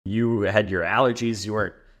you had your allergies, you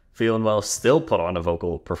weren't feeling well, still put on a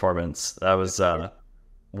vocal performance. That was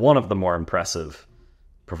one of the more impressive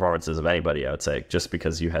performances of anybody, I would say, just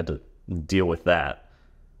because you had to deal with that.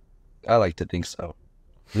 I like to think so.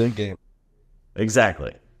 Good game.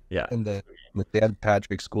 Exactly. Yeah. In the Dan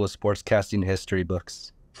Patrick School of Sportscasting history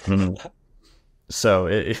books. Mhm. So,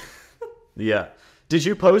 yeah. Did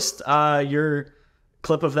you post your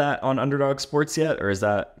clip of that on Underdog Sports yet, or is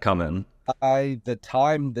that coming? The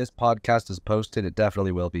time this podcast is posted, it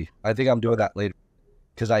definitely will be. I think I'm doing that later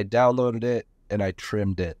because I downloaded it and I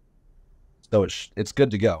trimmed it. So it's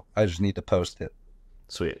good to go. I just need to post it.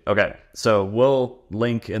 Sweet. Okay. So we'll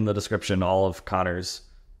link in the description all of Connor's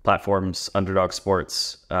platforms, Underdog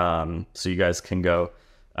Sports, so you guys can go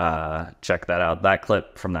check that out. That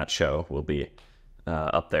clip from that show will be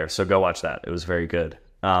up there. So go watch that. It was very good.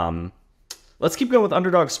 Let's keep going with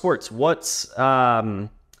Underdog Sports. What's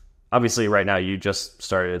obviously right now you just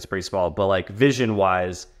started, it's pretty small, but like vision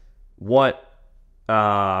wise, what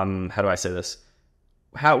how do I say this?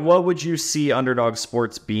 What would you see Underdog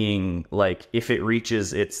Sports being like if it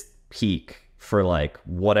reaches its peak for like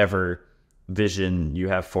whatever vision you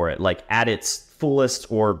have for it? Like at its fullest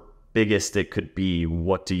or biggest it could be,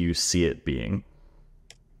 what do you see it being?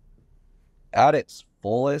 At its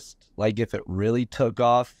fullest, like if it really took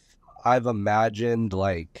off, I've imagined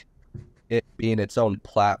like it being its own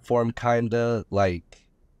platform, kind of like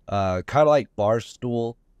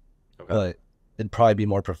Barstool, Okay. but it'd probably be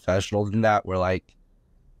more professional than that. Where like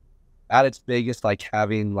at its biggest, like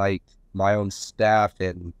having like my own staff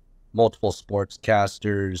and multiple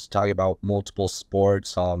sportscasters talking about multiple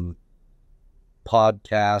sports on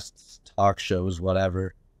podcasts, talk shows,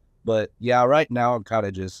 whatever. But yeah, right now I'm kind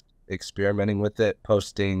of just experimenting with it,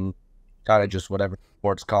 posting kind of just whatever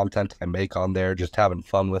sports content I make on there, just having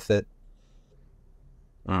fun with it.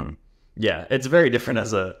 Mm. Yeah, it's very different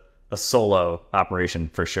as a solo operation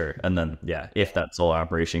for sure. And then, yeah, if that solo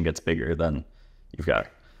operation gets bigger, then you've got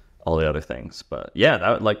all the other things. But yeah, that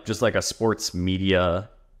would like just like a sports media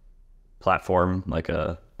platform, like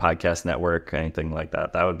a podcast network, anything like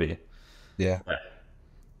that. Yeah.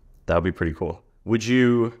 That would be pretty cool.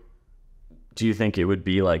 Do you think it would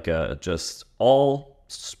be like just all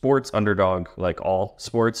sports Underdog, like all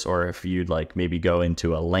sports, or if you'd like maybe go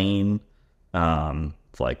into a lane,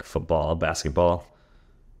 like football, basketball?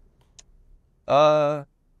 Uh,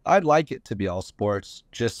 I'd like it to be all sports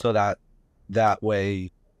just so that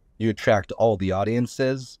way you attract all the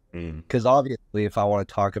audiences. Mm. Because obviously, if I want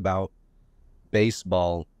to talk about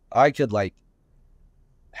baseball, I could like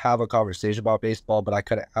have a conversation about baseball, but I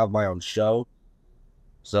couldn't have my own show.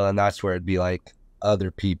 So then that's where it'd be like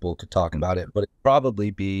other people to talk about it. But it'd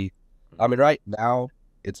probably be, I mean, right now,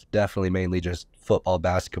 it's definitely mainly just football,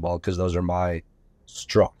 basketball, because those are my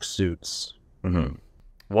strong suits. Hmm.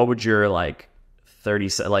 What would your like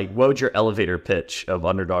what would your elevator pitch of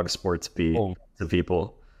Underdog Sports be Oh, to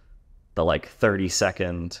people? The like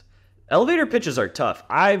 30-second elevator pitches are tough.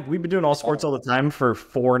 We've been doing all sports all the time for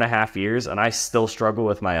 4.5 years, and I still struggle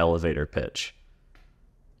with my elevator pitch.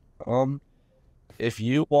 um, if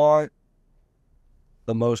you want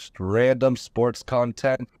the most random sports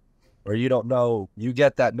content, or you don't know, you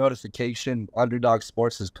get that notification Underdog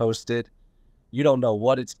Sports has posted. You don't know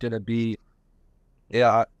what it's gonna be.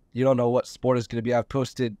 Yeah, you don't know what sport is gonna be. I've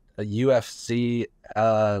posted a UFC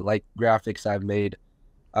like graphics I've made.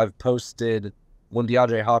 I've posted when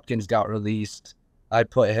DeAndre Hopkins got released. I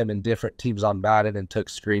put him in different teams on Madden and took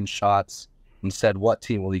screenshots and said what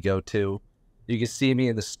team will he go to. You can see me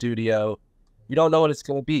in the studio. You don't know what it's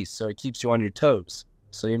gonna be, so it keeps you on your toes.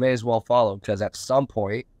 So you may as well follow because at some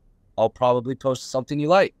point I'll probably post something you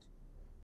like.